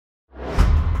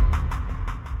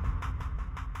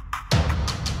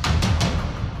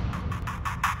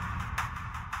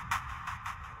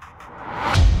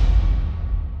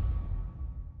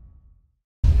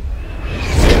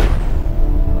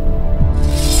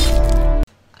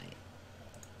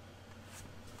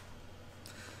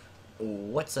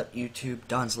What's up YouTube,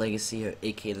 Don's Legacy here,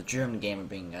 aka the German Gamer,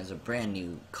 bringing you guys a brand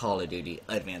new Call of Duty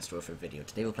Advanced Warfare video.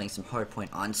 Today we're playing some Hardpoint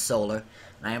on Solar,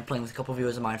 and I am playing with a couple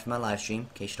viewers of mine from my live stream. In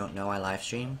case you don't know, I live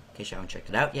stream. In case you haven't checked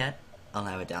it out yet, I'll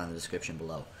have it down in the description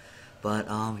below. But,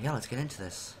 yeah, let's get into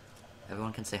this.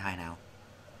 Everyone can say hi now.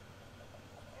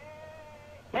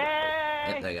 Hey!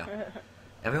 Yep, there you go.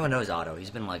 Everyone knows Otto,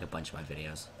 he's been in like a bunch of my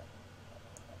videos.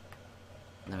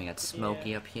 And then we got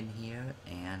Smokey up in here,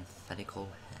 and Thetical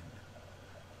Hen.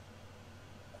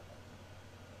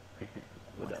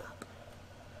 What up?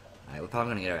 Alright, we're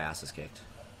probably gonna get our asses kicked.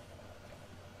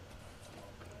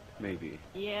 Maybe.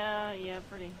 Yeah,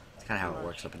 pretty. That's kinda how it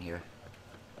works up in here.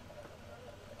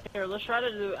 Here, let's try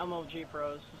to do MLG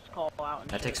pros. Let's call out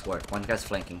and That shit. takes work. One guy's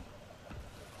flanking.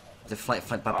 The flank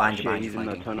Oh, behind you, he's in the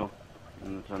flanking. tunnel.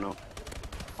 In the tunnel.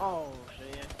 Oh,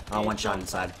 shit, yeah. Oh, Yeah, one he's shot still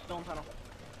inside. Still in tunnel.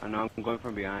 I know, I'm going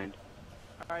from behind.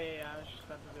 Alright, yeah, I was just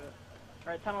about to do it.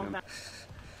 Alright, tunnel Yeah.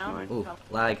 down. Mine. Ooh, Tunnel.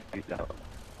 lag. He's out.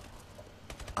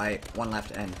 Alright, one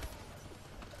left end.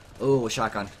 Ooh,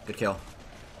 shotgun. Good kill.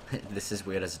 This is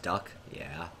weird as a duck.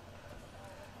 Yeah.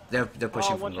 They're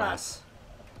pushing from one shot. glass.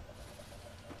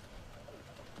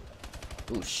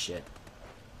 Ooh, shit.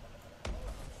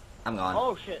 I'm gone.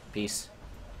 Oh, shit. Peace.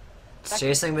 It's Back-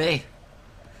 chasing me.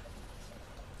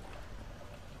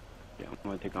 Yeah, I'm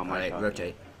gonna take on my Alright, shot.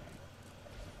 rotate.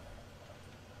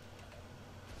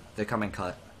 They're coming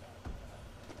cut.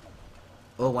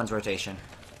 Oh, one's rotation.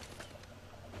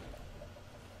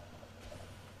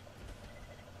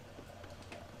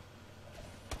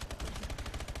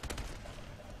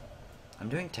 I'm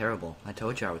doing terrible. I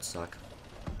told you I would suck.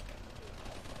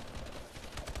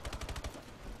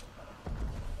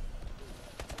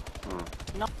 Huh.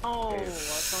 No,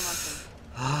 what's going on some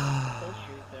kill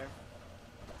streak there?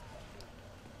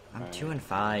 I'm Alright. 2 and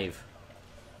 5.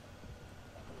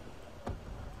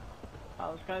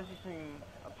 Oh, this guy's using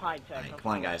a pie tech. Alright,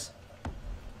 come on, guys.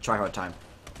 Try hard time.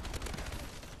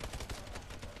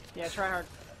 Yeah, try hard.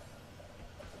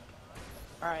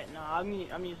 Alright, no,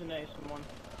 I'm using ace in one.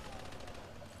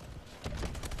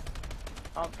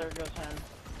 Oh, there goes Hen.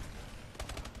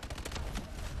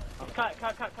 Oh, cut,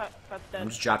 that's dead. I'm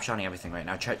just drop shotting everything right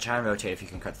now. Try and rotate if you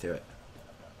can cut through it.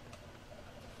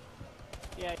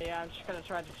 Yeah, I'm just gonna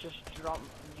try to just jump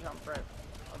right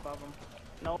above him.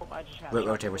 Nope, I just have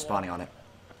Rotate, we're spawning on it.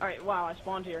 Alright, wow, I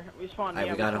spawned here. We spawned, Alright,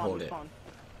 yeah, we gotta spawned, hold we it. spawned.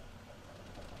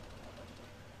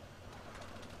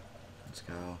 Let's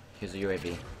go. Here's a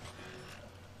UAV.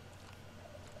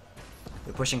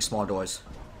 We're pushing small doors.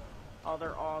 Oh,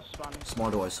 they're all spawning. Small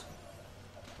doors.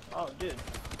 Oh, dude.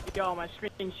 Yo, my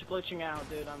screen's glitching out,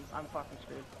 dude. I'm fucking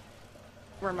screwed.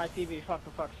 Where my TV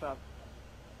fucking fucks up.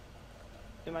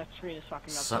 Dude, my screen is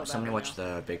fucking up so bad Somebody right watch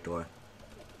now. the big door.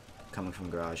 Coming from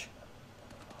garage.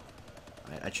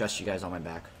 I trust you guys on my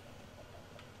back.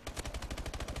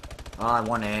 Oh, I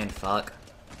want in. Fuck.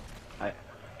 I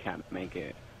can't make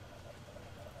it.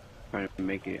 Trying to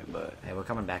make it, but Hey, we're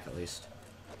coming back at least.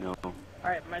 no.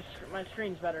 Alright, my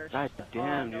screen's better. It's God just-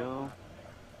 damn, no. yo.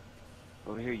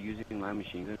 Over here using live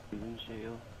machine guns and shit,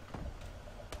 yo.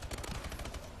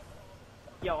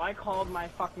 Yo, I called my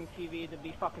fucking TV to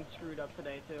be fucking screwed up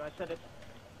today, too. I said it's...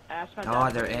 I asked my Oh,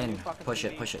 dad they're to get a new in. fucking Push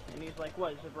it, TV, push it. And he's like,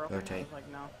 what, is it broken? Rotate. I was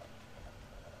like, no.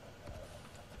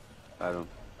 I don't.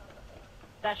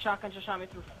 That shotgun just shot me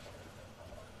through...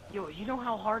 Yo, you know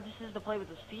how hard this is to play with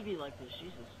this TV like this?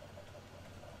 Jesus.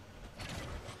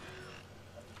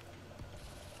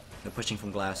 They're pushing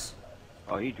from glass.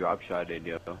 Oh, he drop shotted,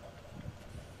 yo.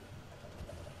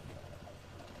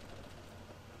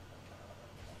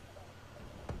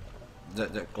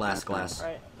 The glass.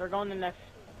 Alright, they're going the next...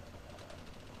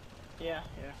 Yeah.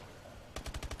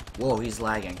 Whoa, he's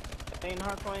lagging. Main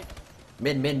hardpoint.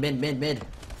 Mid.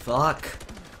 Fuck.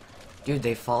 Dude,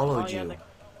 they followed Oh, yeah, you.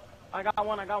 I got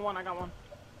one.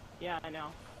 Yeah, I know.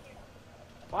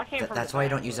 Well, I came from That's the why you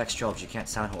back, don't use but- X12s. You can't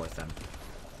sound whore with them.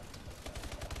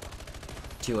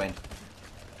 2 in.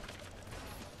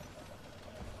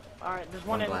 Alright, there's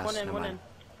One one in, glass, one in, never one mind. in.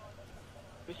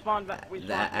 We spawned back. We spawned.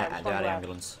 They're Yeah, we at spawned last.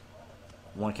 ambulance.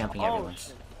 One camping Oh, ambulance.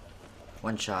 shit.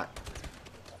 One shot.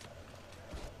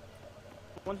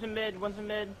 One's in mid.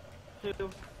 Two.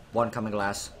 One coming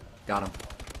glass. Got him.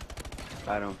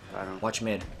 I don't. Watch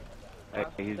mid. Hey,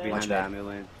 he's Watch behind the mid.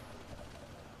 ambulance.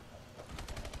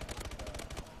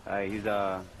 He's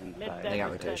Mid inside. They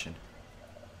got Mid. rotation.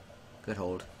 Good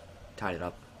hold. Tied it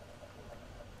up.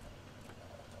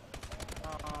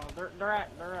 They're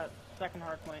at second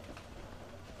hard point.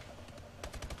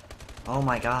 Oh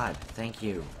my god. Thank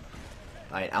you.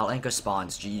 Alright, I'll anchor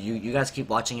spawns. You guys keep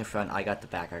watching your front. I got the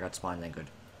back. I got spawns anchored.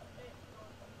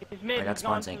 He's mid. I got he's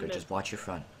gone spawns to the anchored. mid. Just watch your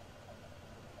front.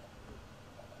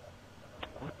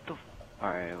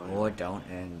 Alright, Or don't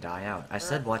and die out. I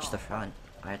said watch the front.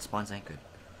 I had spawns anchored.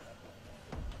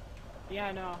 Yeah,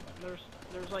 I know.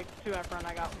 There's like 2 at front.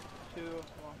 I got 2. Well,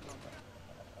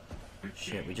 no.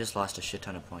 Shit, we just lost a shit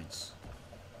ton of points.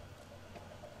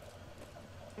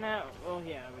 No, well,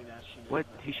 yeah, I mean, that she did. What?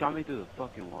 He shot me through the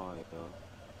fucking wall, though.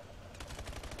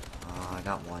 I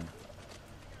got one.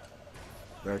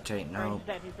 Rotate, Alright, no. he's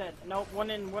dead, he's dead. Nope, one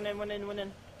in.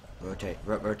 Rotate,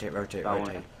 rotate, rotate, Got one.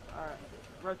 rotate. Alright,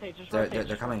 rotate, just They're, rotate. they're, just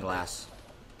they're coming rotate. glass.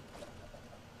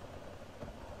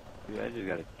 Dude, I just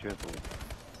got a triple.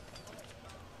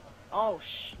 Oh,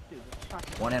 dude, this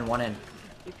fucking One in.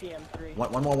 CPM 3.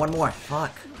 One more.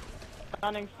 Fuck.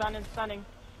 Stunning. Stun, Yeah,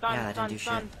 that stun, didn't do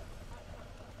stun.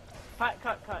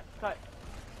 Cut.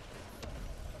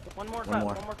 One more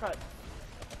cut.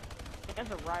 He has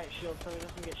a riot shield so he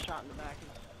doesn't get shot in the back.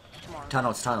 He's smart.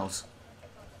 Tunnels.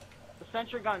 The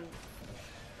sentry gun.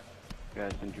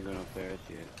 Got a sentry gun up there, I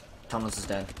see it. Tunnels is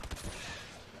dead.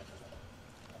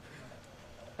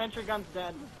 Sentry gun's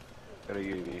dead. Got a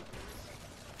UAV.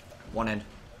 One in.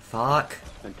 Fuck.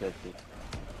 Fantastic.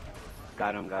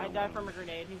 Got him. I died from a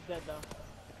grenade. He's dead though.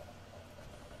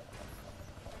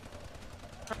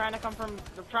 They're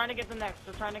trying to get the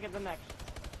next.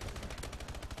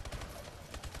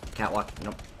 Catwalk.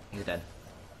 Nope. He's dead.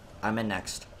 I'm in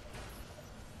next.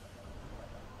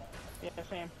 Yeah,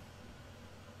 same.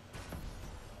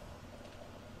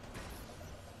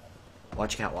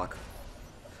 Watch catwalk.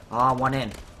 Ah, one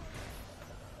in.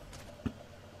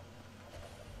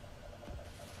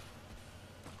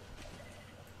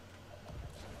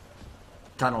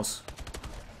 Tunnels.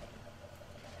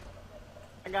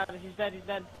 I got it. He's dead.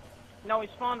 No, he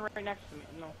spawned right next to me.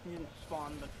 No, he didn't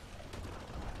spawn, but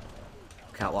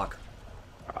Catwalk.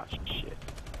 Ah, shit.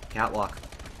 Catwalk.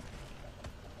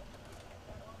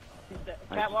 he's dead.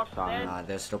 I Catwalk's just saw him. dead.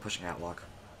 They're still pushing catwalk.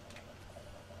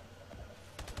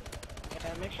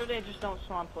 Yeah, make sure they just don't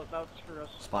spawn flip. That would screw us.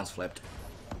 Spawns flipped.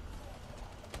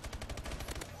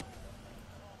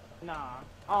 Nah.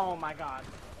 Oh my god.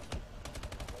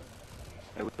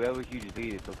 Hey, we have a huge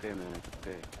lead. It's okay, man. It's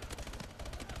okay.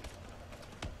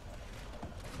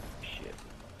 Shit.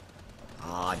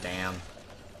 Ah, damn.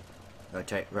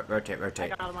 Rotate. I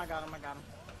Rotate. got him.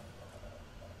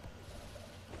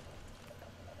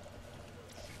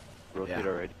 Rotate Yeah.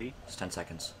 already? It's 10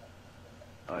 seconds.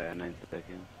 Oh, yeah, 9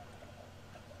 seconds.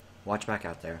 Watch back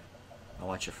out there. I'll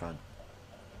watch your front.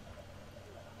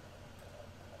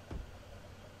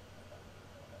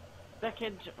 That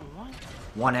kid. What?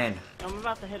 One in. I'm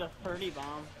about to hit a 30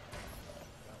 bomb.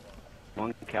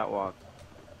 One catwalk.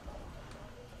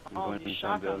 I'm Oh, going these inside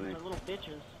shotguns building. are little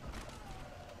bitches.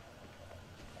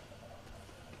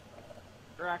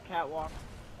 Rack catwalk.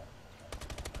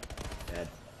 Dead.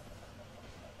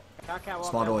 Got catwalk.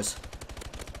 Small dead. doors.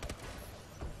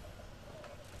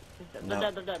 They're No.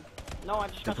 dead. They're dead. No, I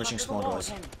just They're got pushing stuck to the small wall doors.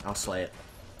 again. I'll slay it.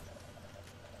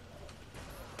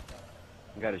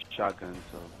 I got a shotgun,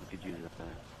 so we could use that.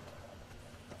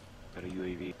 Got a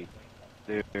UAV.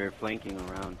 They're flanking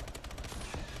around.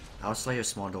 I'll slay your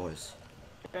small doors.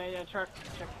 Okay, yeah, check.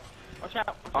 Watch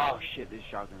out. Oh shit, this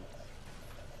shotgun.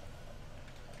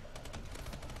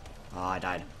 Oh, I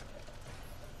died.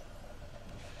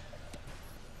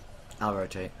 I'll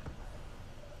rotate.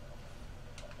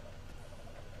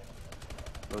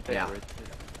 Rotate, Yeah. rotate.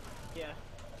 Yeah.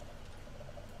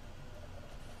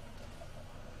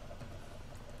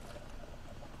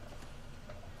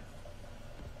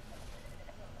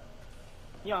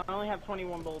 Yeah, I only have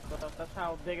 21 bullets left. That's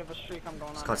how big of a streak I'm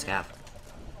going It's on. called right now. scav.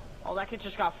 Oh, that kid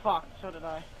just got fucked. So did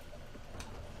I.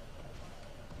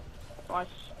 Oh, I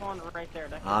spawned right there.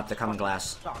 That kid They're coming fucking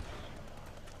glass. sucks.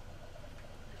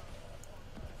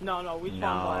 No, we spawned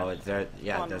No, glass.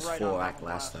 yeah, Spawned there's right 4 on at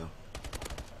glass though.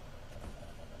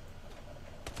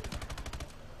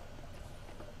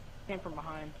 Came from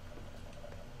behind.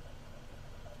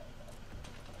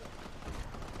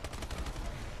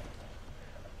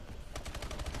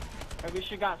 Hey, we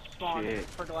should got spawned Shit.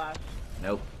 for glass.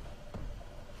 Nope.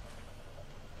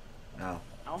 No.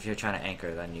 No? If you're trying to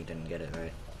anchor, then you didn't get it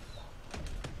right.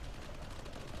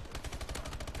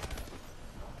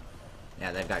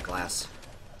 Yeah, they've got glass.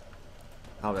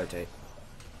 I'll rotate.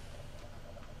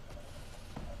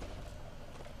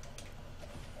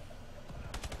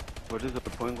 What is it, the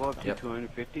point go up to Yep.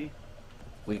 250?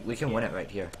 We can win it right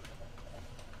here.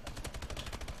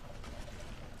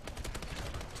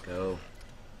 Let's go.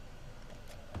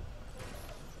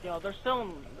 Yo, they were still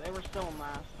in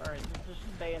last. Alright, just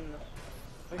stay in this.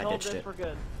 We I hold ditched this, it. we're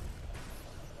good.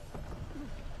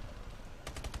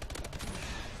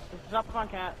 This is up on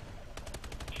cat.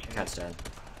 Cat's dead.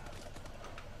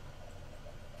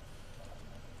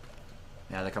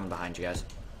 Yeah, they're coming behind you guys.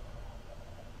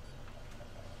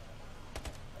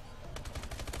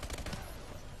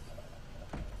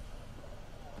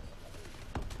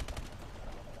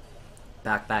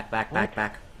 Back, back, back, back, What?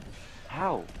 back.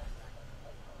 How?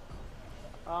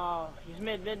 Oh, he's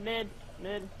mid. Mid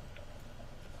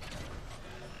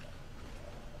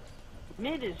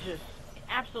is just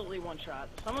absolutely one shot.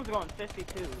 Someone's going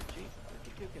 52. Gee,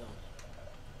 52 kills.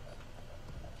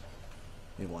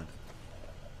 We won.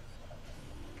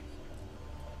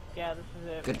 Yeah, this is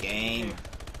it. Good game.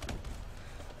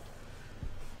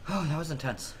 Oh, that was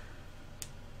intense.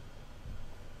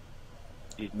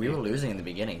 We were losing in the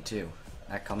beginning, too.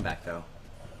 That comeback, though.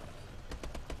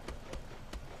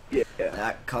 Yeah.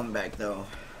 That comeback, though.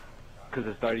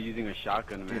 Because I started using a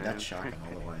shotgun, man. Dude, that's shocking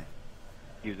all the way.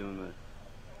 He was doing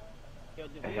the... Yo,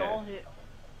 did we all hit?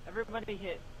 Everybody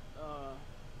hit,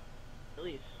 at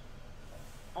least.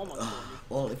 Almost 40.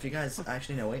 Well, if you guys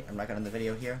actually know, wait, I'm not gonna end the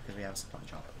video here because we have a supply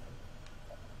drop.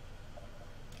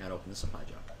 Gotta open the supply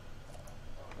drop.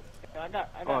 Yeah, I got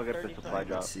I got the 30 supply seconds.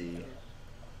 drop. Let's see.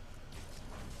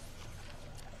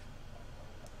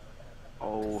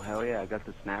 Oh, hell yeah, I got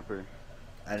the snapper.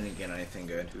 I didn't get anything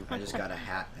good. I just got a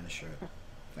hat and a shirt.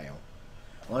 Fail.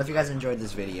 Well, if you guys enjoyed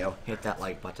this video, hit that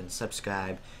like button,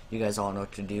 subscribe. You guys all know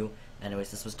what to do.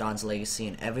 Anyways, this was Don's Legacy,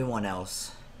 and everyone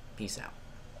else, peace out.